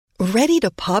Ready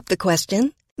to pop the question?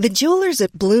 The jewelers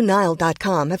at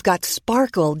BlueNile.com have got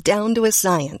sparkle down to a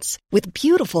science with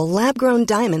beautiful lab-grown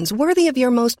diamonds worthy of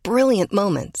your most brilliant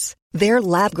moments. Their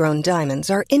lab-grown diamonds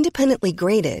are independently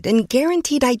graded and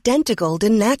guaranteed identical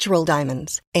to natural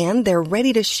diamonds, and they're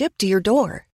ready to ship to your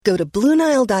door. Go to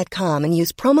BlueNile.com and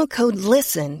use promo code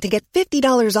LISTEN to get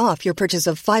 $50 off your purchase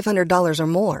of $500 or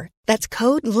more. That's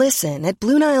code LISTEN at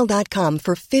BlueNile.com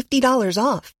for $50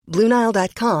 off.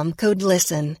 BlueNile.com, code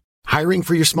LISTEN. Hiring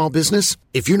for your small business?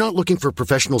 If you're not looking for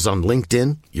professionals on LinkedIn,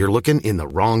 you're looking in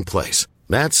the wrong place.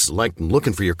 That's like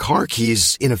looking for your car keys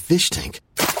in a fish tank.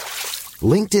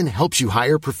 LinkedIn helps you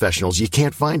hire professionals you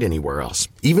can't find anywhere else,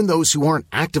 even those who aren't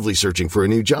actively searching for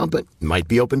a new job but might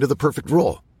be open to the perfect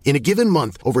role. In a given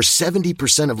month, over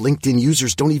 70% of LinkedIn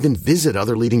users don't even visit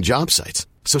other leading job sites.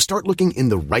 So start looking in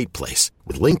the right place.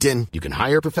 With LinkedIn, you can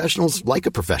hire professionals like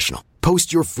a professional. Post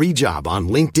your free job on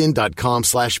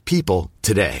linkedin.com/people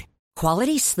today.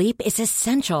 Quality sleep is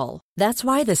essential. That's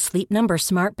why the Sleep Number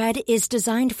Smart Bed is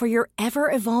designed for your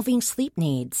ever-evolving sleep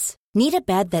needs. Need a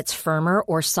bed that's firmer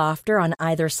or softer on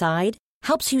either side?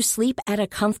 Helps you sleep at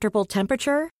a comfortable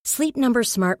temperature? Sleep Number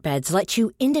Smart Beds let you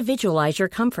individualize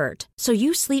your comfort, so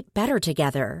you sleep better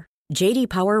together. J.D.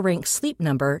 Power ranks Sleep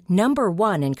Number number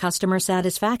 1 in customer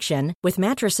satisfaction with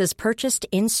mattresses purchased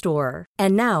in-store.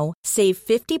 And now, save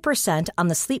 50% on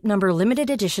the Sleep Number Limited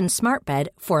Edition Smart Bed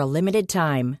for a limited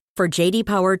time. For J.D.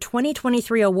 Power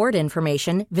 2023 award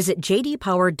information, visit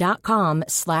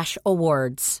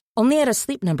jdpower.com/awards. Only at a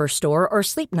Sleep Number store or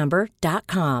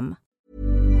sleepnumber.com.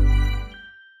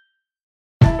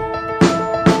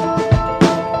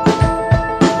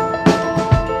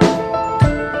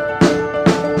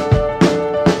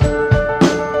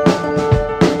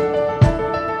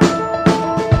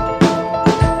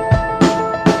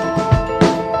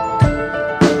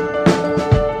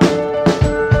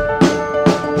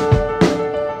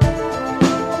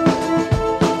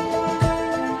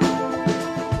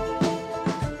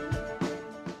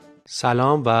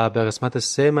 سلام و به قسمت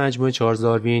 3 مجموعه چارلز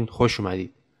داروین خوش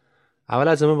اومدید. اول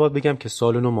از همه باید بگم که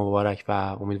سال نو مبارک و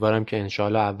امیدوارم که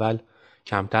انشاءالله اول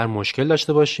کمتر مشکل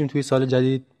داشته باشیم توی سال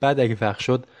جدید، بعد اگه وقت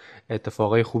شد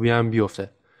اتفاقای خوبی هم بیفته.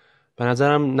 به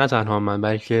نظرم نه تنها من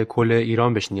بلکه کل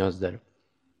ایران بهش نیاز داره.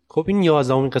 خب این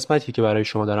 11مین قسمتی که برای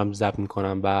شما دارم ضبط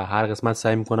میکنم و هر قسمت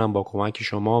سعی میکنم با کمک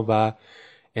شما و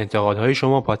انتقادهای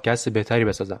شما پادکست بهتری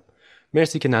بسازم.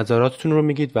 مرسی که نظراتتون رو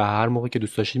میگید و هر موقع که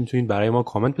دوست داشتید میتونید برای ما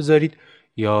کامنت بذارید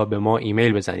یا به ما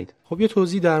ایمیل بزنید. خب یه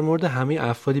توضیح در مورد همه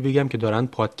افرادی بگم که دارن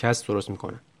پادکست درست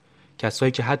میکنن.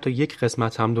 کسایی که حتی یک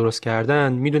قسمت هم درست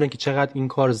کردن میدونن که چقدر این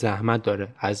کار زحمت داره،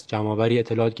 از جمع‌آوری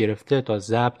اطلاعات گرفته تا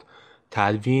ضبط،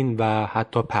 تدوین و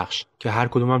حتی پخش، که هر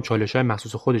کدوم هم چالش‌های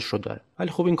مخصوص خودش رو داره. ولی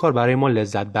خب این کار برای ما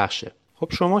لذت بخشه.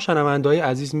 خب شما شنونده‌های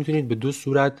عزیز میتونید به 2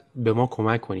 صورت به ما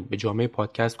کمک کنید، به جامعه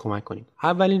پادکست کمک کنید.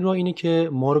 اولین راه اینه که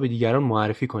ما رو به دیگران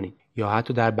معرفی کنید یا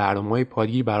حتی در برنامه‌های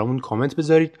پادگیر برامون کامنت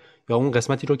بذارید یا اون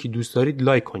قسمتی رو که دوست دارید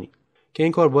لایک کنید که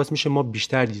این کار باعث میشه ما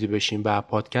بیشتر دیده بشیم و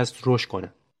پادکست رشد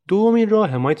کنه. دومین راه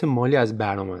حمایت مالی از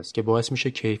برنامه است که باعث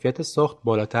میشه کیفیت ساخت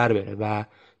بالاتر بره و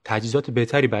تجهیزات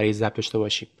بهتری برای ضبط داشته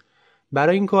باشیم.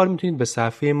 برای این کار میتونید به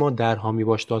صفحه ما در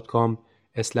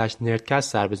hamibash.com/nerdcast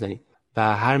سر بزنید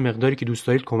و هر مقداری که دوست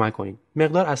دارید کمک کنید.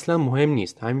 مقدار اصلا مهم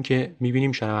نیست، همین که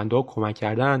میبینیم شنونده‌ها کمک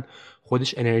کردن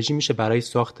خودش انرژی میشه برای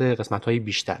ساخت قسمت‌های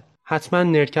بیشتر. حتما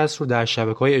نردکست رو در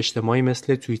شبکه‌های اجتماعی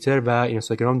مثل توییتر و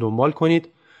اینستاگرام دنبال کنید.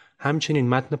 همچنین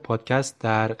متن پادکست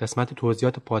در قسمت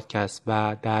توضیحات پادکست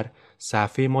و در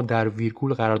صفحه ما در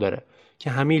ویرگول قرار داره که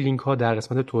همه لینک‌ها در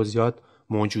قسمت توضیحات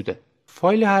موجوده.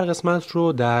 فایل هر قسمت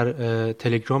رو در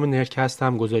تلگرام نردکست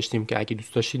هم گذاشتیم که اگه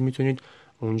دوست داشتید میتونید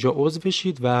اونجا عضو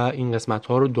بشید و این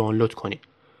قسمت‌ها رو دانلود کنید.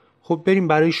 خب بریم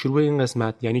برای شروع این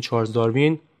قسمت، یعنی چارلز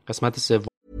داروین قسمت 3.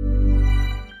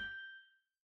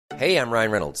 Hey, I'm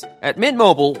Ryan Reynolds. At Mint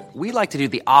Mobile, we like to do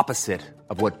the opposite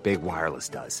of what Big Wireless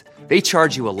does. They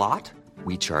charge you a lot,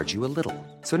 we charge you a little.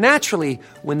 So naturally,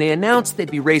 when they announced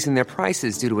they'd be raising their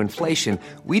prices due to inflation,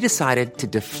 we decided to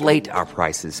deflate our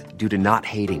prices due to not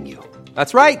hating you.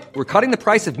 That's right. We're cutting the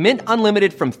price of Mint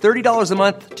Unlimited from $30 a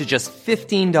month to just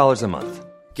 $15 a month.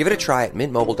 Give it a try at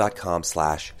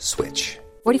mintmobile.com/switch.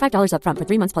 $45 up front for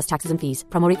 3 months plus taxes and fees.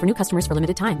 Promo rate for new customers for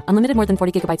limited time. Unlimited more than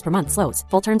 40 gigabytes per month. Slows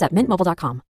full terms at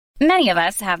mintmobile.com. Many of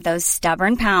us have those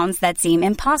stubborn pounds that seem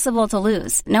impossible to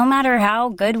lose, no matter how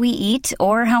good we eat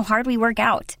or how hard we work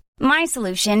out. My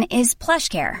solution is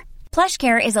PlushCare.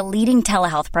 PlushCare is a leading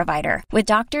telehealth provider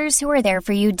with doctors who are there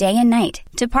for you day and night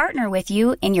to partner with you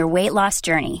in your weight loss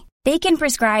journey. They can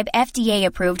prescribe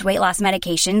FDA-approved weight loss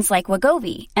medications like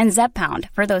Wegovy and Zepbound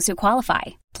for those who qualify.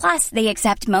 Plus, they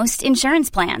accept most insurance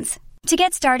plans. To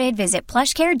get started, visit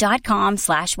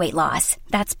plushcare.com/weightloss.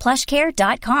 That's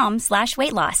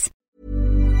plushcare.com/weightloss.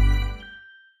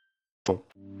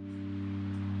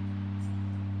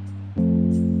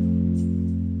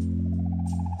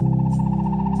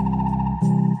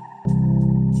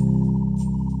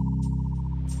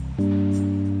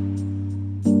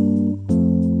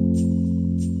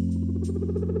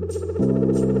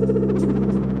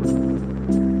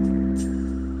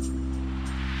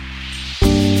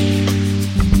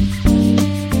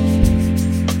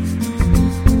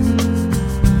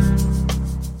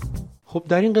 خب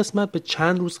در این قسمت به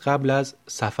چند روز قبل از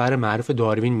سفر معروف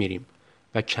داروین میریم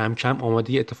و کم کم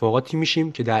آماده اتفاقاتی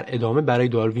میشیم که در ادامه برای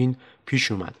داروین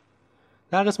پیش اومد.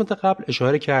 در قسمت قبل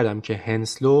اشاره کردم که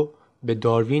هنسلو به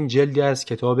داروین جلدی از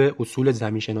کتاب اصول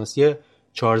زمینشناسی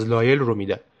چارلز لایل رو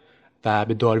میده و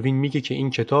به داروین میگه که این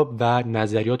کتاب و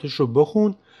نظریاتش رو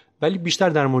بخون ولی بیشتر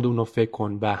در مورد اونا فکر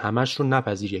کن و همش رو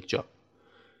نپذیر یک جا.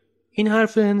 این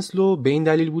حرف هنسلو به این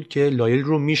دلیل بود که لایل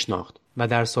رو میشناخت و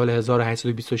در سال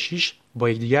 1826 با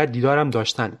یکدیگر دیدارم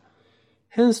داشتن.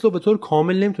 هنسلو به طور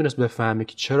کامل نمیتونست بفهمه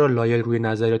که چرا لایل روی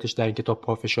نظریاتش در این کتاب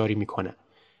پافشاری میکنه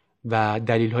و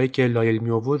دلیل‌هایی که لایل می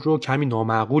آورد رو کمی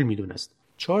نامعقول میدونست.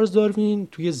 چارلز داروین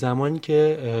توی زمانی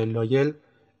که لایل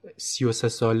 33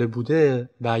 ساله بوده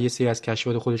و یه سری از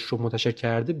کشفیات خودش رو منتشر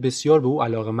کرده بسیار به او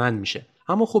علاقه‌مند میشه.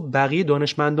 اما خب بقیه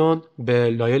دانشمندان به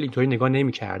لایل اینطوری نگاه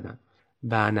نمی‌کردن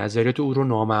و نظریات او رو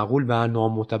نامعقول و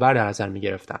نامعتبر در نظر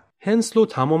می‌گرفتن. هنسلو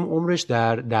تمام عمرش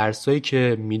در درسایی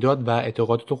که میداد و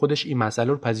اعتقادات خودش این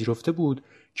مسئله رو پذیرفته بود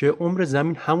که عمر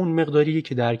زمین همون مقداریه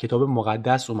که در کتاب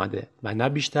مقدس اومده و نه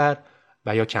بیشتر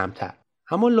و یا کمتر.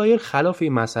 اما لایل خلاف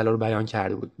این مسئله رو بیان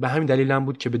کرده بود. به همین دلیل هم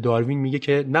بود که به داروین میگه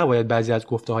که نباید بعضی از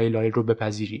گفته‌های لایل رو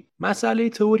بپذیری. مسئله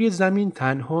تئوری زمین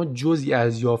تنها جزئی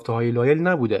از یافته‌های لایل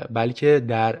نبوده، بلکه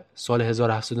در سال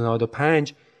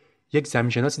 1795 یک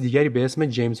زمینشناس دیگری به اسم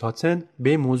جیمز هاتن به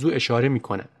این موضوع اشاره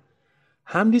میکنه.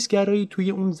 همدیسگرایی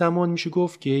توی اون زمان میشه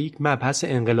گفت که یک مبحث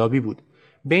انقلابی بود.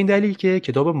 به این دلیل که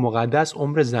کتاب مقدس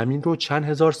عمر زمین رو چند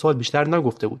هزار سال بیشتر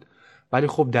نگفته بود. ولی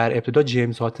خب در ابتدا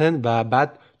جیمز هاتن و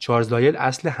بعد چارلز لایل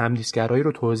اصل همدیسگرایی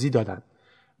رو توضیح دادن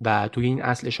و توی این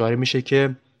اصل اشاره میشه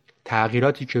که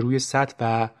تغییراتی که روی سطح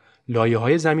و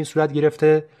لایه‌های زمین صورت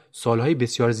گرفته سالهای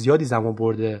بسیار زیادی زمان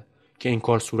برده که این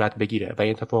کار صورت بگیره و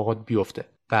این اتفاقات بیفته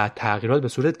و تغییرات به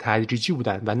صورت تدریجی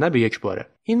بودن و نه به یک باره.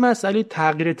 این مسئله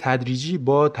تغییر تدریجی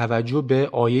با توجه به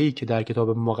آیه‌ای که در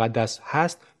کتاب مقدس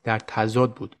هست در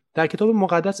تضاد بود. در کتاب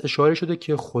مقدس اشاره شده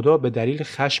که خدا به دلیل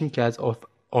خشمی که از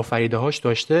آفریده‌هاش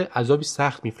داشته عذابی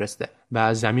سخت میفرسته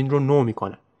و زمین رو نو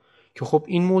میکنه که خب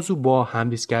این موضوع با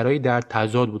همدیسگرایی در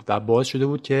تضاد بود و باعث شده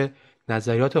بود که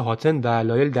نظریات هاتن و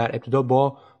لایل در ابتدا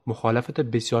با مخالفت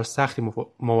بسیار سختی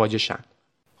مواجه شدند.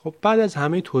 خب بعد از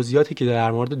همه توضیحاتی که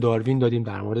در مورد داروین دادیم،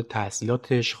 در مورد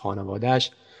تحصیلاتش،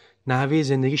 خانواده‌اش، نحوه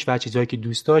زندگیش و چیزهایی که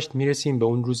دوست داشت، میرسیم به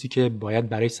اون روزی که باید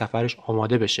برای سفرش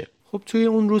آماده بشه. خب توی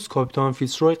اون روز کاپیتان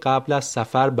فیتزروی قبل از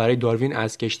سفر برای داروین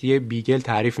از کشتی بیگل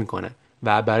تعریف میکنه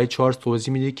و برای چارلز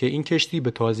توضیح میده که این کشتی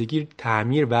به تازگی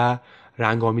تعمیر و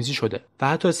رنگ‌آمیزی شده و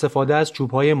حتی استفاده از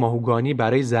چوب‌های ماهوگانی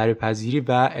برای ضربه‌پذیری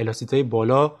و الاستیتای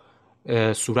بالا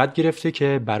صورت گرفته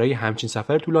که برای همچین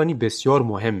سفر طولانی بسیار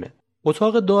مهمه.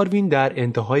 اتاق داروین در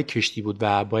انتهای کشتی بود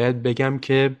و باید بگم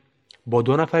که با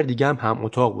 2 نفر دیگه هم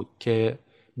اتاق بود که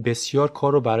بسیار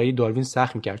کار رو برای داروین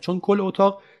سخت می‌کرد، چون کل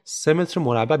اتاق 3 متر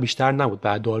مربع بیشتر نبود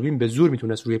و داروین به زور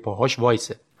میتونست روی پاهاش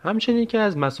وایسه. همچنین که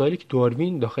از مسائلی که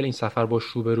داروین داخل این سفر باش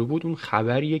روبرو بود اون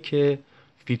خبریه که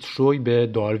فیتزروی به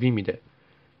داروین میده،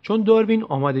 چون داروین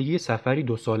آمادگی سفری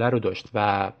 2 ساله رو داشت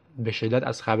و به شدت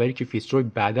از خبری که فیتزروی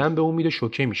بعداً به اون میده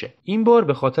شوکه میشه. این بار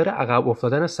به خاطر عقب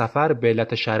افتادن سفر به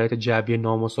علت شرایط جوی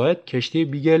نامساعد کشتی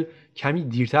بیگل کمی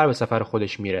دیرتر به سفر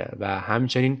خودش میره و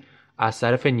همچنین از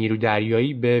طرف نیروی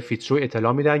دریایی به فیتزروی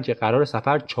اطلاع میدن که قرار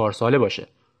سفر 4 ساله باشه.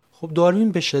 خب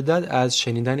داروین به شدت از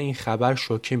شنیدن این خبر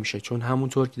شوکه میشه، چون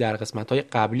همونطور که در قسمت‌های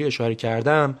قبلی اشاره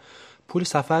کردم پول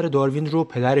سفر داروین رو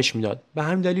پدرش میداد. به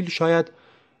همین دلیل شاید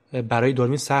برای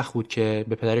داروین سخت بود که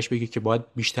به پدرش بگه که باید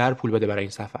بیشتر پول بده برای این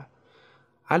سفر.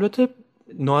 البته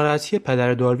ناراحتی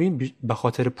پدر داروین به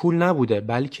خاطر پول نبوده،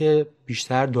 بلکه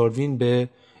بیشتر داروین به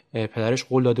پدرش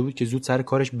قول داده بود که زود سر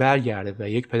کارش برگرده و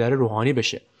یک پدر روحانی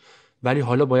بشه، ولی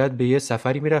حالا باید به یه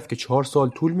سفری میرفت که 4 سال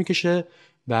طول میکشه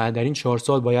و در این 4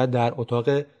 سال باید در اتاق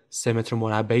 3 متر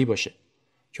مربعی باشه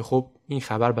که خب این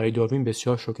خبر برای داروین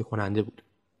بسیار شوکه کننده بود.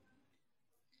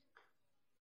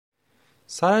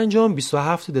 سرانجام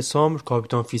 27 دسامبر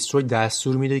کاپیتان فیتزروی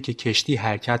دستور میده که کشتی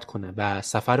حرکت کنه و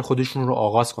سفر خودشون رو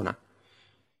آغاز کنن.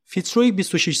 فیتزروی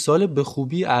 26 ساله به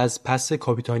خوبی از پس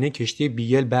کاپیتانی کشتی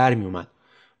بیگل برمی اومد.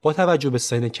 با توجه به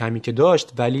سن کمی که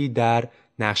داشت ولی در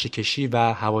نقشه‌کشی و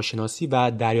هواشناسی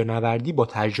و دریانوردی با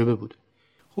تجربه بود.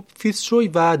 خب فیتزروی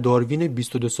و داروین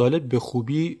 22 ساله به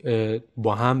خوبی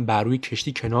با هم بر روی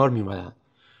کشتی کنار می اومدن.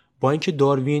 با اینکه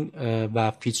داروین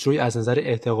و فیتزروی از نظر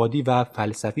اعتقادی و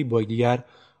فلسفی با دیگر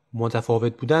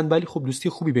متفاوت بودن، ولی خب دوستی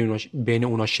خوبی بین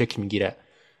اونا شکل میگیره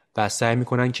و سعی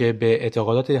میکنن که به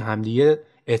اعتقادات همدیگه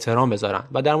احترام بذارن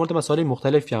و در مورد مسائل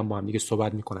مختلفی هم با هم دیگه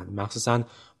صحبت میکنن، مخصوصا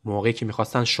موقعی که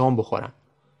میخواستن شام بخورن.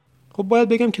 خب باید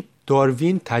بگم که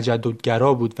داروین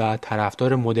تجددگرا بود و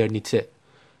طرفدار مدرنیته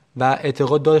و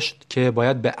اعتقاد داشت که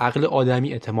باید به عقل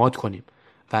آدمی اعتماد کنیم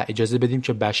و اجازه بدیم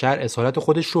که بشر اصالت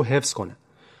خودش رو حفظ کنه.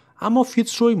 اما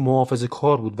فیتزروی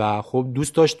محافظه‌کار بود و خب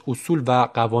دوست داشت اصول و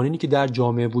قوانینی که در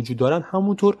جامعه وجود دارن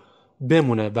همونطور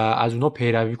بمونه و از اونا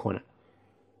پیروی کنه.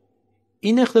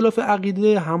 این اختلاف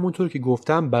عقیده همونطور که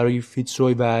گفتم برای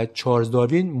فیتزروی و چارلز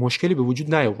داروین مشکلی به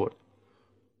وجود نیاورد،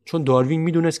 چون داروین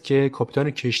میدونست که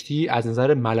کاپیتان کشتی از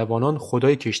نظر ملوانان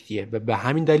خدای کشتیه و به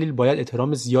همین دلیل باید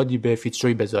احترام زیادی به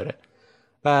فیتزروی بذاره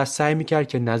و سعی میکرد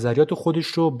که نظریات خودش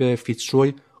رو به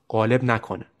فیتزروی غالب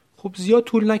نکنه. خب زیاد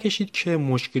طول نکشید که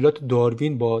مشکلات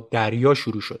داروین با دریا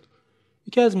شروع شد.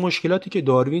 یکی از مشکلاتی که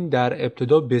داروین در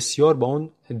ابتدا بسیار با اون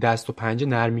دست و پنجه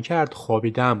نرمی کرد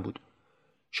خوابیدن بود.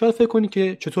 شاید فکر کنی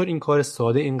که چطور این کار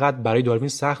ساده اینقدر برای داروین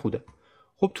سخت بوده.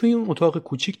 خب توی اون اتاق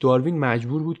کوچیک داروین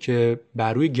مجبور بود که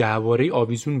بر روی گهواره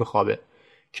آویزون بخوابه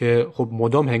که خب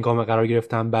مدام هنگام قرار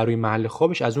گرفتن بر روی محل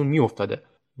خوابش از اون میافتاده.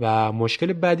 و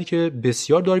مشکل بعدی که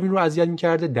بسیار داروین رو اذیت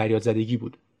می‌کرده دریازدگی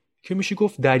بود که میشه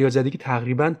گفت دریازدگی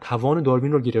تقریباً توان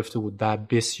داروین رو گرفته بود و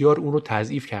بسیار اون رو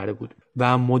تضعیف کرده بود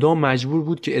و مدام مجبور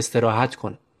بود که استراحت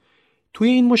کنه. توی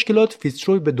این مشکلات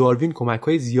فیتزروی به داروین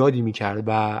کمک‌های زیادی می‌کرد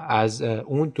و از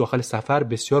اون داخل سفر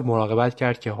بسیار مراقبت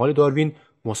کرد که حال داروین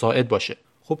مساعد باشه.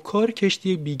 خب کار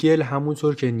کشتی بیگل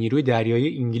همونطور که نیروی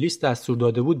دریایی انگلیس دستور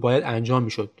داده بود باید انجام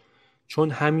می‌شد، چون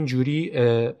همین جوری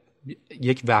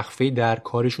یک وقفه در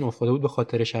کارشون افتاده بود به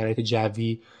خاطر شرایط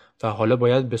جوی و حالا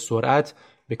باید به سرعت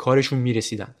به کارشون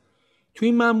میرسیدن. توی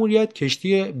این مأموریت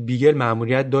کشتی بیگل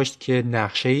مأموریت داشت که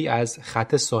نقشه‌ای از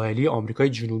خط ساحلی آمریکای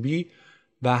جنوبی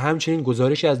و همچنین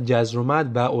گزارشی از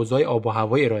جزرومت و اوضاع آب و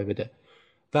هوایی ارائه بده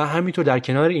و همینطور در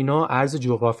کنار اینا عرض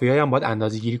جغرافیایی هم باید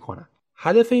اندازه‌گیری کنن.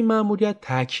 هدف این مأموریت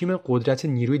تحکیم قدرت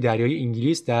نیروی دریایی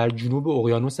انگلیس در جنوب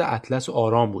اقیانوس اطلس و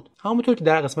آرام بود. همونطور که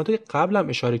در قسمت‌های قبلم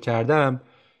اشاره کردم،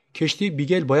 کشتی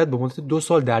بیگل باید به مدت 2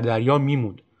 سال در دریا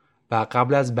میموند و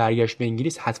قبل از برگشت به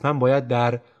انگلیس حتما باید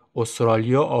در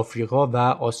استرالیا، آفریقا و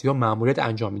آسیا مأموریت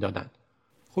انجام میدادند.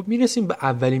 خب میرسیم به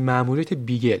اولین مأموریت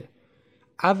بیگل.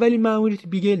 اولین مأموریت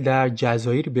بیگل در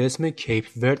جزایری به اسم کیپ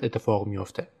ورد اتفاق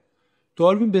میفته.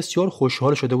 داروین بسیار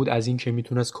خوشحال شده بود از این که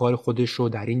میتونست کار خودش رو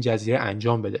در این جزیره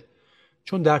انجام بده،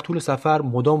 چون در طول سفر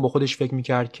مدام با خودش فکر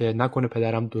میکرد که نکنه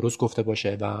پدرم درست گفته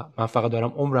باشه و من فقط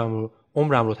دارم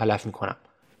عمرم رو تلف میکنم.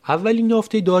 اولین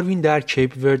یافته داروین در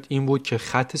کیپ ورد این بود که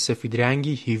خط سفید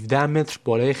رنگی 17 متر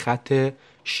بالای خط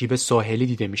شیب ساحلی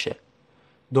دیده میشه.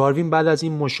 داروین بعد از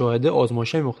این مشاهده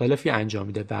آزمایش‌های مختلفی انجام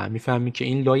میده و میفهمه که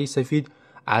این لایه سفید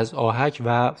از آهک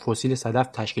و فسیل صدف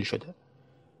تشکیل شده.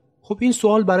 خب این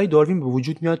سوال برای داروین به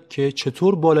وجود میاد که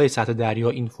چطور بالای سطح دریا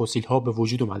این فسیل‌ها به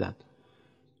وجود اومدن.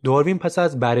 داروین پس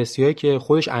از بررسی‌هایی که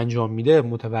خودش انجام میده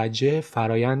متوجه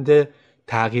فرایند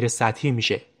تغییر سطحی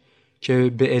میشه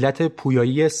که به علت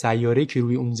پویایی سیاره‌ای که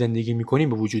روی اون زندگی میکنیم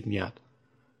به وجود میاد.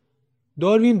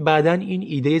 داروین بعداً این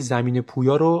ایده زمین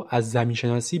پویا رو از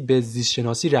زمینشناسی به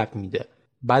زیستشناسی ربط میده.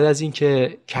 بعد از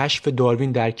اینکه کشف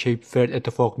داروین در کیپ ورد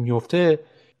اتفاق میفته،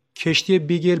 کشتی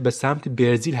بیگل به سمت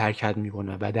برزیل حرکت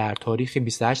میکنه و در تاریخ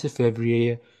 28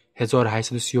 فوریه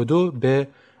 1832 به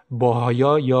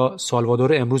باهایا یا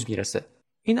سالوادور امروز میرسه.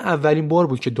 این اولین بار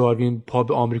بود که داروین پا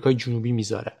به آمریکای جنوبی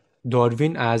میذاره.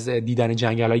 داروین از دیدن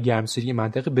جنگل‌های گرمسیری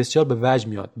منطقه بسیار به وجد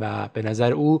میاد و به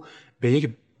نظر او به یک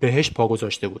بهشت پا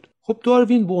گذاشته بود. خب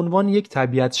داروین به عنوان یک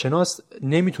طبیعت شناس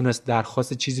نمیتونست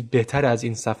درخواست چیزی بهتر از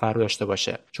این سفر داشته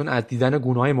باشه، چون از دیدن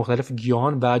گونه‌های مختلف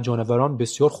گیاهان و جانوران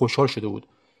بسیار خوشحال شده بود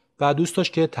و دوست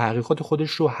داشت که تحقیقات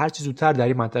خودش رو هر چه زودتر در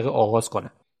این منطقه آغاز کنه.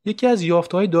 یکی از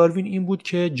یافته‌های داروین این بود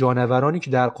که جانورانی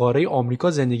که در قاره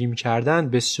آمریکا زندگی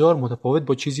می‌کردند بسیار متفاوت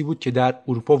با چیزی بود که در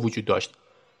اروپا وجود داشت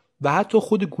و حتی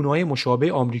خود گونه‌های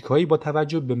مشابه آمریکایی با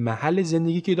توجه به محل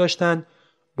زندگی که داشتن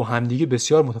با همدیگه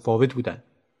بسیار متفاوت بودند.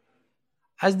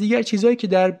 از دیگر چیزهایی که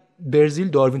در برزیل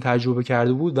داروین تجربه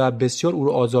کرده بود و بسیار او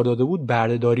را آزار داده بود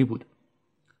برده‌داری بود.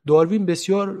 داروین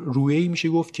بسیار رویه‌ای میشه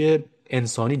گفت که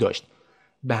انسانی داشت.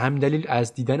 به همین دلیل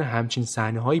از دیدن همچین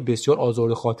صحنه‌هایی بسیار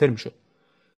آزرده خاطر میشد.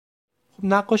 خب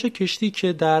نقاش کشتی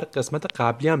که در قسمت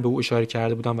قبلی هم به او اشاره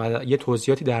کرده بودم و یه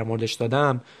توضیحاتی در موردش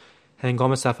دادم،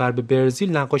 هنگام سفر به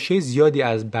برزیل نقاشی زیادی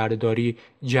از برده‌داری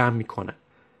جمع میکنه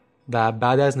و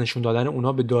بعد از نشون دادن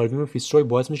اونا به داروین و فیتزروی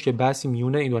باعث میشه که بحثی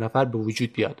میونه این دو نفر به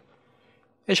وجود بیاد.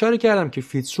 اشاره کردم که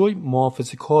فیتزروی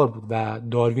محافظه‌کار بود و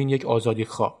داروین یک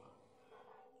آزادیخواه.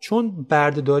 چون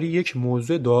بردهداری یک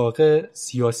موضوع داغ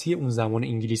سیاسی اون زمان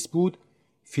انگلیس بود،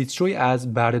 فیتزروی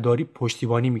از بردهداری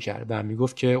پشتیبانی میکرد و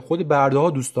میگفت که خود برده‌ها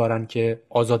دوست دارن که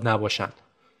آزاد نباشن.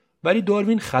 ولی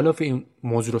داروین خلاف این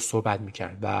موضوع رو صحبت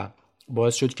میکرد و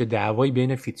باعث شد که دعوایی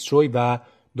بین فیتزروی و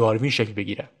داروین شکل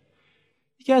بگیره.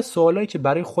 یکی از سوالایی که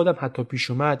برای خودم حتی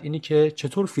پیش اومد اینه که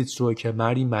چطور فیتزروی که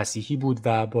مردی مسیحی بود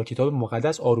و با کتاب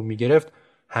مقدس آروم میگرفت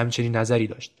همچنین نظری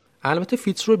داشت. البته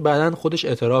فیتزروی بعداً خودش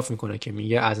اعتراف میکنه که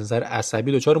میگه از نظر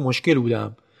عصبی دچار مشکل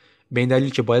بودم، به این دلیل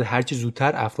که باید هرچی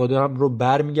زودتر افرادم رو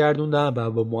برمیگردوندم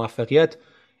و با موفقیت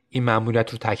این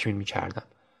مأموریت رو تکمیل میکردم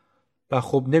و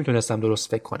خب نمیتونستم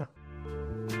درست فکر کنم.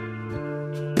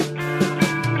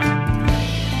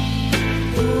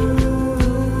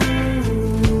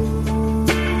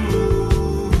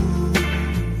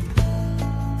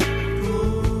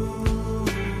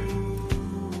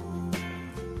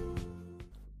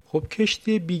 خب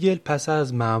کشتی بیگل پس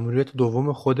از مأموریت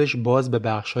دوم خودش باز به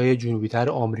بخش‌های جنوبی‌تر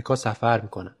آمریکا سفر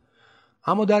میکنه.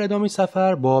 اما در ادامه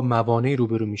سفر با موانعی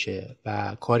روبرو میشه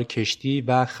و کار کشتی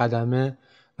و خدمه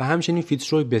و همچنین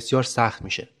فیتزروی بسیار سخت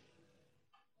میشه.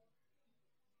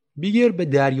 بیگل به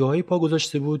دریاهایی پا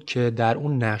گذاشته بود که در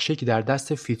اون نقشه که در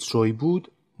دست فیتزروی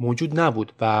بود موجود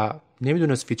نبود و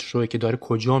نمیدونست فیتزروی که داره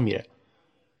کجا میره.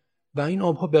 و این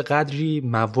آبها به قدری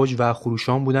مواج و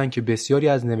خروشان بودن که بسیاری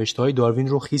از نوشته‌های داروین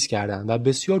رو خیس کردند و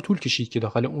بسیار طول کشید که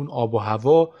داخل اون آب و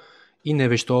هوا این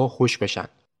نوشته‌ها خوش بشن.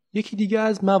 یکی دیگه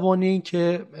از موانعی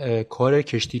که کار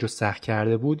کشتی رو سخت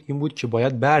کرده بود این بود که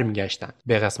باید برمیگشتن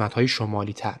به قسمت‌های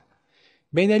شمالی تر.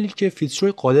 به این دلیل که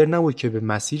فیتزروی قادر نبود که به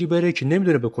مسیری بره که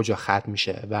نمیدونه به کجا ختم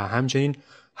میشه و همچنین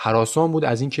هراسان بود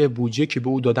از اینکه بودجه که به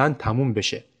او دادن تموم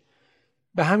بشه.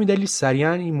 به همین دلیل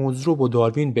سریعا این موضوع رو با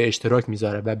داروین به اشتراک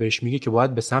میذاره و بهش میگه که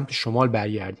باید به سمت شمال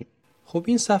برگردیم. خب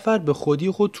این سفر به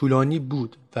خودی خود طولانی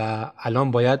بود و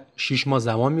الان باید 6 ماه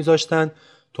زمان میذاشتن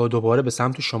تا دوباره به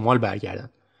سمت شمال برگردن.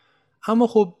 اما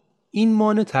خب این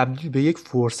مانع تبدیل به یک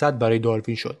فرصت برای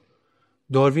داروین شد.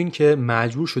 داروین که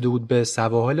مجبور شده بود به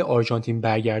سواحل آرژانتین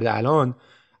برگرده الان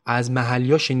از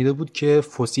محلی‌ها شنیده بود که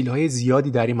فسیل‌های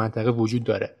زیادی در این منطقه وجود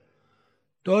داره.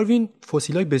 داروین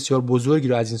فسیل‌های بسیار بزرگی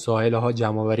رو از این ساحل‌ها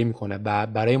جمع‌آوری می‌کنه و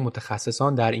برای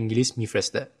متخصصان در انگلیس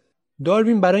می‌فرسته.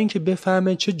 داروین برای اینکه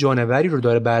بفهمه چه جانوری رو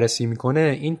داره بررسی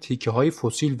می‌کنه، این تیکه‌های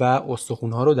فسیل و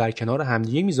استخوان‌ها رو در کنار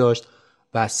همدیگه می‌ذاشت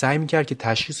و سعی می‌کرد که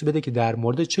تشخیص بده که در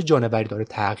مورد چه جانوری داره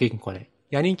تحقیق می‌کنه.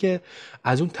 یعنی اینکه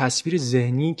از اون تصویر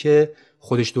ذهنی که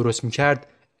خودش درست می‌کرد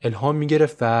الهام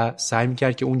می‌گرفت و سعی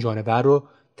می‌کرد که اون جانور رو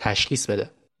تشخیص بده.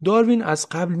 داروین از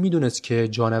قبل میدونست که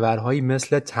جانورهایی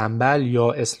مثل تنبل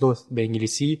یا اسلوث به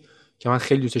انگلیسی که من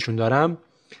خیلی دوستشون دارم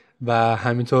و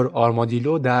همینطور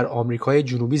آرمادیلو در آمریکای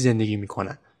جنوبی زندگی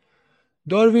میکنن.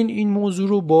 داروین این موضوع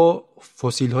رو با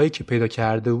فسیل هایی که پیدا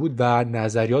کرده بود و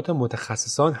نظریات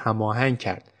متخصصان هماهنگ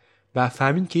کرد و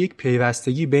فهمید که یک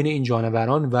پیوستگی بین این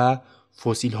جانوران و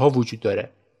فسیل ها وجود داره.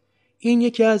 این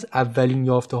یکی از اولین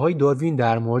یافته های داروین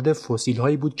در مورد فسیل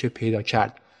هایی بود که پیدا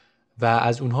کرد و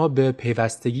از اونها به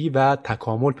پیوستگی و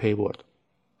تکامل پی برد.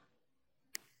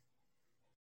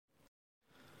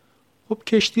 خب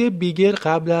کشتی بیگل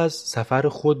قبل از سفر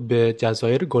خود به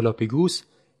جزایر گالاپاگوس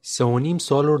 3.5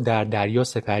 سال رو در دریا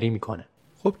سپری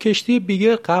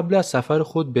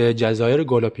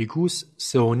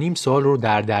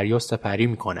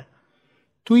میکنه.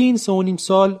 توی این 3.5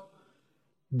 سال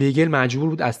بیگل مجبور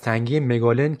بود از تنگه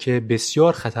مگالن که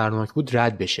بسیار خطرناک بود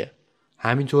رد بشه.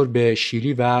 همینطور به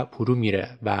شیلی و پرو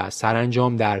میره و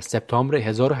سرانجام در سپتامبر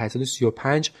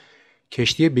 1835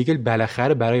 کشتی بیگل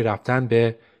بالاخره برای رفتن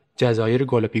به جزایر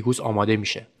گالاپاگوس آماده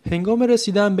میشه. هنگام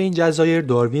رسیدن به این جزایر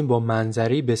داروین با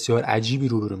منظره بسیار عجیبی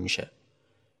روبرو میشه.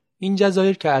 این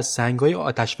جزایر که از سنگ‌های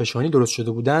آتشفشانی درست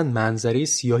شده بودند منظره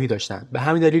سیاهی داشتند. به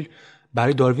همین دلیل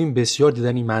برای داروین بسیار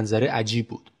دیدن این منظره عجیب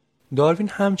بود. داروین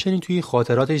همچنین توی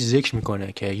خاطراتش ذکر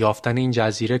میکنه که یافتن این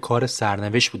جزیره کار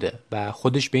سرنوشت بوده و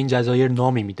خودش به این جزایر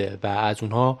نامی میده و از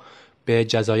اونها به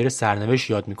جزایر سرنوشت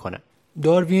یاد میکنه.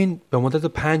 داروین به مدت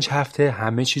 5 هفته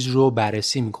همه چیز رو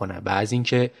بررسی میکنه و از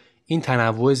اینکه این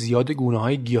تنوع زیاد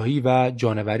گونه‌های گیاهی و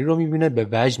جانوری رو میبینه به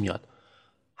وجد میاد.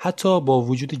 حتی با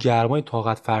وجود گرمای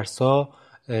طاقت فرسا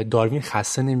داروین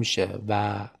خسته نمیشه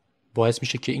و باعث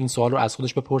میشه که این سوال رو از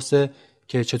خودش بپرسه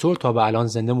که چطور تا به الان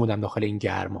زنده موندم داخل این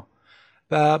گرما.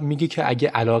 و میگه که اگه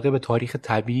علاقه به تاریخ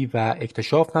طبیعی و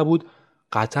اکتشاف نبود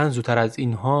قطعا زودتر از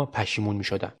اینها پشیمون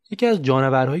میشدن. یکی از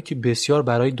جانورهایی که بسیار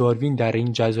برای داروین در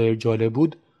این جزایر جالب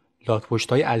بود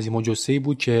لاک‌پشت‌های عظیم الجثه‌ای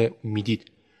بود که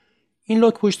میدید. این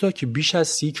لاک‌پشت‌ها که بیش از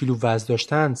 30 کیلو وزن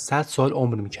داشتن 100 سال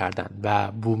عمر می‌کردند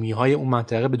و بومی‌های اون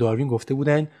منطقه به داروین گفته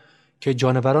بودن که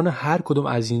جانوران هر کدوم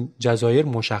از این جزایر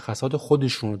مشخصات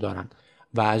خودشونو دارن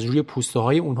و از روی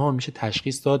پوسته‌های اونها میشه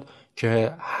تشخیص داد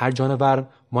که هر جانور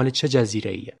مال چه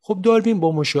جزیره‌ایه. خب داروین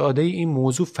با مشاهده این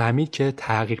موضوع فهمید که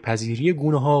تغییرپذیری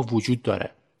گونه‌ها وجود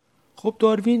داره. خب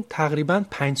داروین تقریباً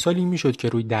 5 سالی میشد که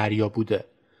روی دریا بوده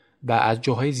و از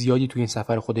جاهای زیادی توی این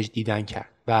سفر خودش دیدن کرد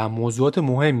و موضوعات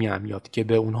مهمی هم یافت که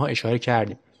به اونها اشاره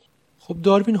کردیم. خب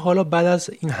داروین حالا بعد از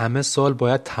این همه سال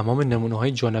باید تمام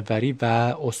نمونه‌های جانوری و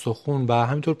استخوان و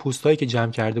همینطور پوستایی که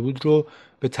جمع کرده بود رو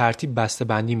به ترتیب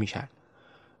بسته‌بندی می‌کرد.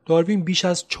 داروین بیش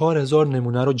از 4000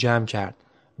 نمونه رو جمع کرد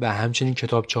و همچنین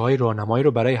کتابچه‌های راهنمایی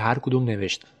رو برای هر کدوم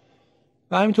نوشت.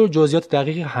 و همینطور جزئیات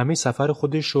دقیق همه سفر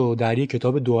خودش رو در یک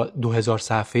کتاب 2000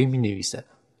 صفحه‌ای می‌نویسه.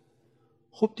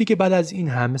 خب دیگه بعد از این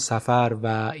همه سفر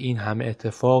و این همه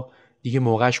اتفاق دیگه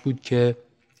موقعش بود که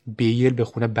بیل به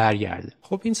خونه برگرده.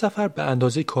 خب این سفر به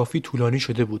اندازه کافی طولانی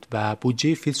شده بود و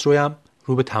بودجه فیتزروی هم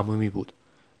رو به تمامی بود.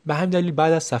 به همین دلیل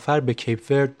بعد از سفر به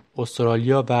کیپ ورد،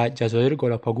 استرالیا و جزایر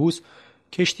گالاپاگوس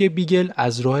کشتی بیگل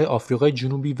از راه آفریقای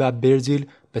جنوبی و برزیل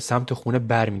به سمت خونه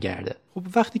برمیگرده. خب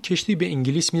وقتی کشتی به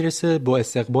انگلیس میرسه با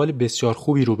استقبال بسیار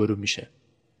خوبی روبرو میشه.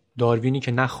 داروینی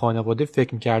که نه خانواده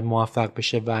فکر میکرد موفق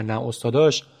بشه و نه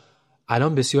استاداش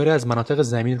الان بسیاری از مناطق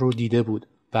زمین رو دیده بود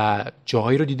و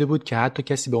جاهایی رو دیده بود که حتی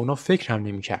کسی به اونا فکر هم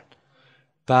نمیکرد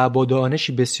و با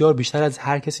دانشی بسیار بیشتر از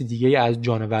هر کسی دیگه از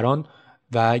جانوران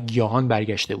و گیاهان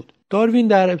برگشته بود. داروین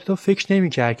در ابتدا فکر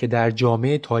نمیکرد که در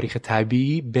جامعه تاریخ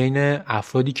طبیعی بین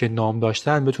افرادی که نام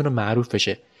داشتن بتونه معروف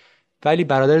بشه. ولی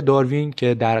برادر داروین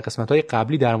که در قسمت‌های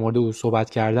قبلی در مورد او صحبت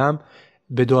کردم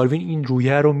به داروین این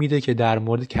رویه رو میده که در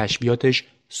مورد کشفیاتش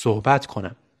صحبت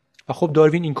کنه و خب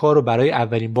داروین این کار رو برای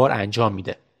اولین بار انجام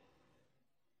میده.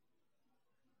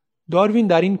 داروین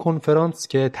در این کنفرانس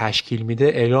که تشکیل میده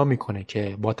اعلام میکنه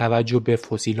که با توجه به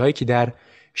فسیل‌هایی که در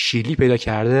شیلی پیدا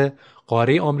کرده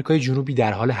قاره آمریکای جنوبی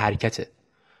در حال حرکته.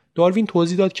 داروین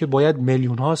توضیح داد که باید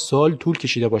میلیون‌ها سال طول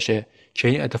کشیده باشه که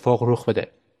این اتفاق رخ بده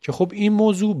که خب این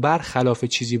موضوع برخلاف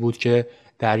چیزی بود که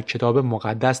در کتاب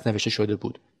مقدس نوشته شده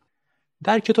بود.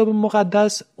 در کتاب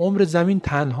مقدس عمر زمین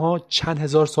تنها چند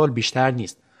هزار سال بیشتر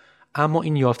نیست، اما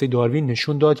این یافته داروین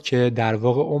نشون داد که در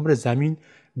واقع عمر زمین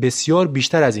بسیار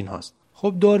بیشتر از این هاست.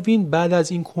 خب داروین بعد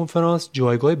از این کنفرانس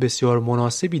جایگاه بسیار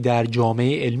مناسبی در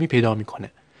جامعه علمی پیدا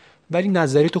میکنه، ولی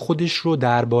نظریات خودش رو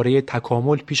درباره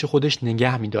تکامل پیش خودش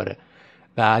نگه میداره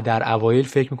و در اوایل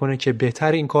فکر میکنه که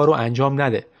بهتر این کار رو انجام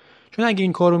نده، چون اگه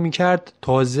این کار رو میکرد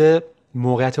تازه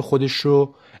موقعیت خودش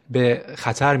رو به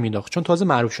خطر مینداخت، چون تازه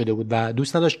معروف شده بود و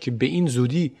دوست نداشت که به این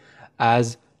زودی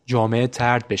از جامعه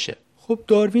طرد بشه. خب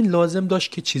داروین لازم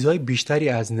داشت که چیزهای بیشتری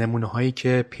از نمونه‌هایی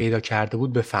که پیدا کرده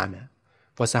بود بفهمه.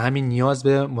 واسه همین نیاز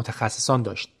به متخصصان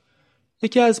داشت.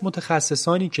 یکی از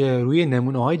متخصصانی که روی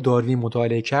نمونه‌های داروین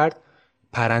مطالعه کرد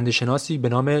پرنده‌شناسی به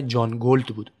نام جان گولد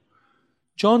بود.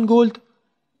 جان گولد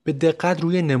به دقت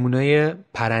روی نمونه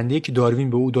پرنده‌ای که داروین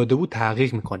به او داده بود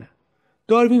تحقیق میکنه.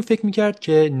 داروین فکر میکرد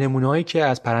که نمونه‌هایی که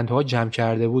از پرنده‌ها جمع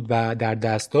کرده بود و در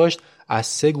دست داشت از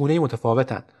 3 گونه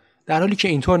متفاوتن، در حالی که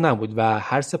اینطور نبود و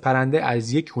هر 3 پرنده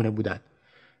از یک گونه بودن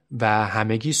و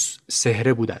همگی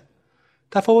سهره بودن.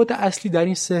 تفاوت اصلی در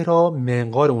این سهره‌ها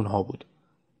منقار اونها بود.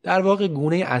 در واقع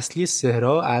گونه اصلی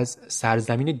سهره‌ها از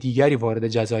سرزمین دیگری وارد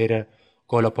جزایر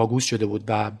گالاپاگوس شده بود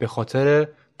و به خاطر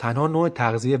تنها نوع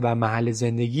تغذیه و محل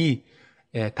زندگی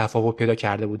تفاوت پیدا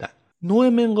کرده بودند. نوع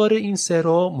منقار این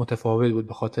سهره‌ها متفاوت بود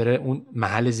به خاطر اون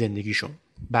محل زندگیشون.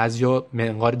 بعضیا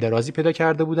منقار درازی پیدا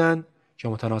کرده بودند که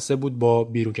متناسب بود با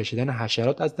بیرون کشیدن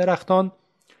حشرات از درختان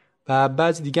و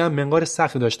بعضی دیگه هم منقار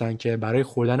سخت داشتن که برای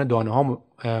خوردن دانه‌ها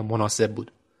مناسب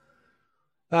بود.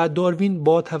 و داروین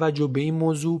با توجه به این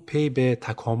موضوع پی به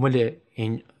تکامل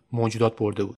این موجودات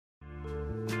برده بود.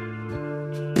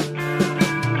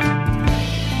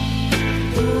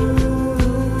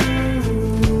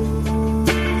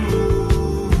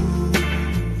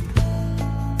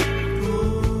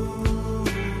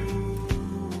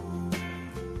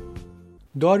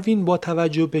 داروین با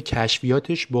توجه به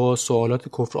کشفیاتش با سوالات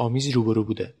کفرآمیزی روبرو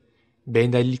بوده، به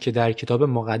این دلیل که در کتاب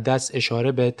مقدس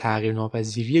اشاره به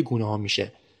تغییرناپذیری گونه‌ها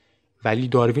میشه، ولی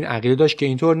داروین عقیده داشت که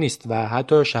اینطور نیست و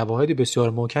حتی شواهد بسیار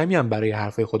محکمی هم برای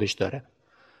حرفای خودش داره.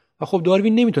 و خب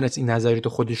داروین نمیتونست این نظریات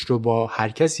خودش رو با هر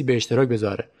کسی به اشتراک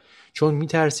بذاره، چون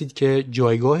میترسید که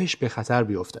جایگاهش به خطر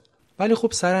بیفته. ولی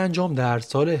خب سرانجام در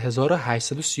سال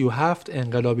 1837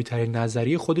 انقلابی ترین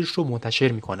نظریه خودش رو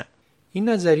منتشر میکنه. این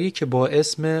نظریه که با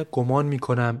اسم گمان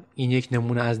میکنم این یک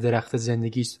نمونه از درخت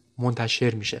زندگی است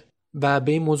منتشر میشه و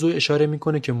به این موضوع اشاره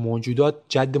میکنه که موجودات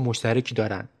جد مشترکی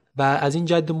دارن و از این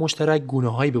جد مشترک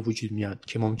گونه‌هایی به وجود میاد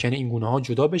که ممکنه این گونه‌ها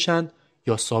جدا بشن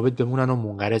یا ثابت بمونن و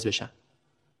منقرض بشن.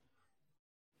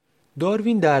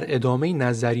 داروین در ادامه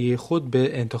نظریه خود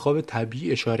به انتخاب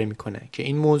طبیعی اشاره میکنه که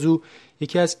این موضوع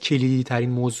یکی از کلیدی ترین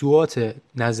موضوعات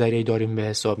نظریه داروین به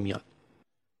حساب میاد.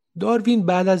 داروین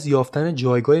بعد از یافتن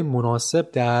جایگاه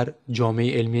مناسب در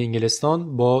جامعه علمی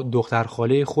انگلستان با دختر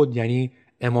خاله خود یعنی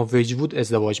اما ویجوود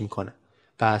ازدواج میکنه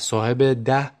و صاحب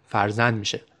 10 فرزند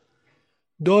میشه.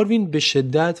 داروین به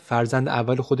شدت فرزند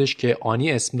اول خودش که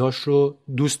آنی اسم داشت رو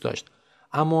دوست داشت،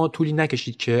 اما طولی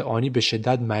نکشید که آنی به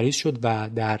شدت مریض شد و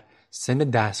در سن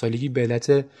 10 سالگی به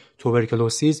علت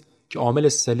توبرکلوسیس که عامل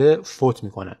سله فوت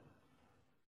میکنه.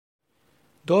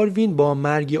 داروین با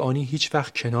مرگ آنی هیچ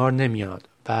وقت کنار نمیاد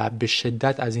و به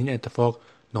شدت از این اتفاق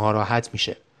ناراحت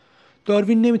میشه.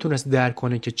 داروین نمیتونست درک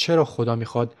کنه که چرا خدا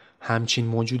میخواد همچین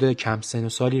موجود کم سن و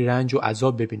سالی رنج و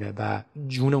عذاب ببینه و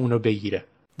جون اون رو بگیره.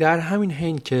 در همین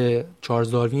حین که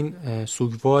چارلز داروین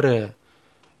سوگوار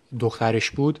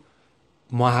دخترش بود،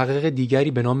 محقق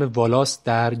دیگری به نام والاس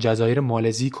در جزایر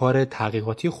مالزی کار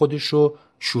تحقیقاتی خودش رو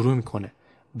شروع میکنه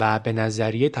و به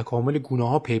نظریه تکامل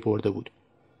گونه‌ها پی برده بود.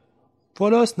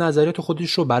 والاس نظریات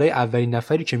خودش رو برای اولین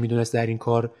نفری که میدونست در این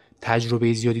کار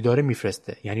تجربه زیادی داره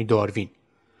میفرسته، یعنی داروین.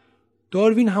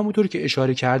 داروین همونطور که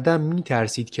اشاره کردم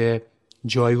میترسید که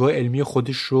جایگاه علمی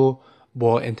خودش رو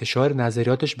با انتشار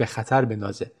نظریاتش به خطر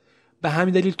بندازه. به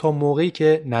همین دلیل تا موقعی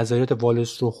که نظریات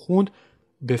والاس رو خوند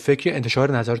به فکر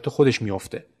انتشار نظریات خودش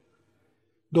میافته.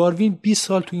 داروین 20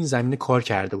 سال تو این زمینه کار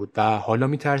کرده بود و حالا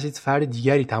میترسید فرد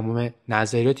دیگری تمام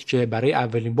نظریاتی که برای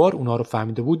اولین بار اونا رو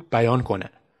فهمیده بود بیان کنه.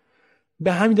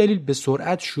 به همین دلیل به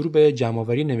سرعت شروع به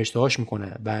جمع‌آوری نوشته‌هاش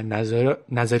میکنه و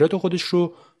نظریات خودش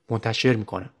رو منتشر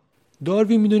میکنه.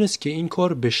 داروین میدونست که این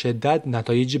کار به شدت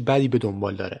نتایج بدی به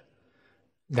دنبال داره.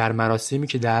 در مراسمی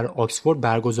که در آکسفورد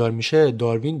برگزار میشه،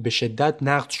 داروین به شدت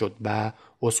نقد شد و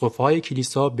اسقف‌های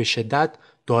کلیسا به شدت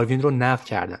داروین رو نفی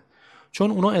کردن،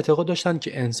 چون اونا اعتقاد داشتن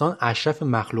که انسان اشرف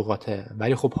مخلوقاته،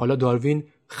 ولی خب حالا داروین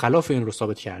خلاف این رو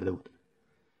ثابت کرده بود.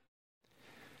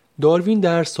 داروین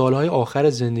در سالهای آخر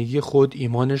زندگی خود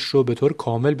ایمانش رو به طور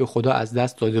کامل به خدا از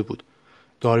دست داده بود.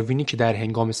 داروینی که در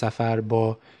هنگام سفر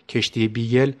با کشتی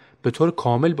بیگل به طور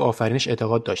کامل به آفرینش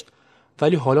اعتقاد داشت،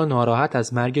 ولی حالا ناراحت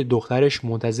از مرگ دخترش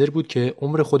منتظر بود که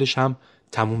عمر خودش هم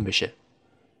تموم بشه.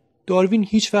 داروین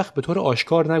هیچ وقت به طور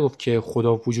آشکار نگفت که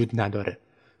خدا وجود نداره.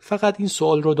 فقط این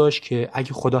سوال رو داشت که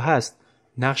اگه خدا هست،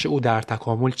 نقش او در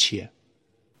تکامل چیه؟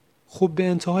 خب به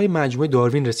انتهای مجموعه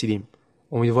داروین رسیدیم.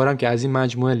 امیدوارم که از این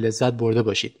مجموعه لذت برده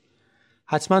باشید.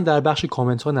 حتما در بخش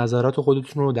کامنت ها نظرات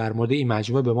خودتون رو در مورد این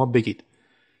مجموعه به ما بگید.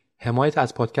 حمایت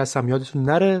از پادکست هم یادتون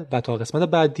نره و تا قسمت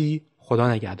بعدی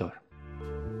خدا نگهدار.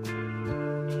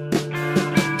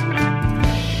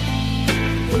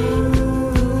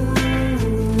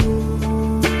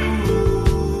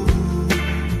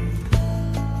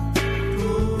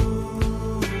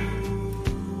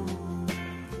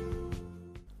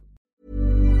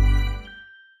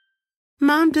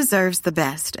 Mom deserves the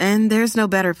best, and there's no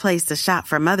better place to shop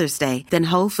for Mother's Day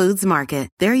than Whole Foods Market.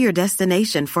 They're your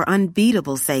destination for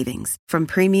unbeatable savings, from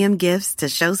premium gifts to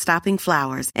show-stopping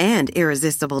flowers and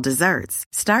irresistible desserts.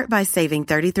 Start by saving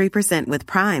 33% with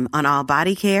Prime on all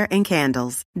body care and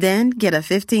candles. Then get a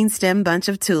 15-stem bunch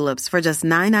of tulips for just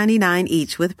 $9.99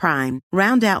 each with Prime.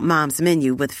 Round out Mom's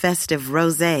menu with festive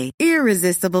rosé,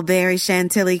 irresistible berry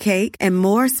chantilly cake, and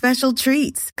more special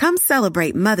treats. Come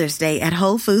celebrate Mother's Day at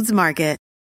Whole Foods Market.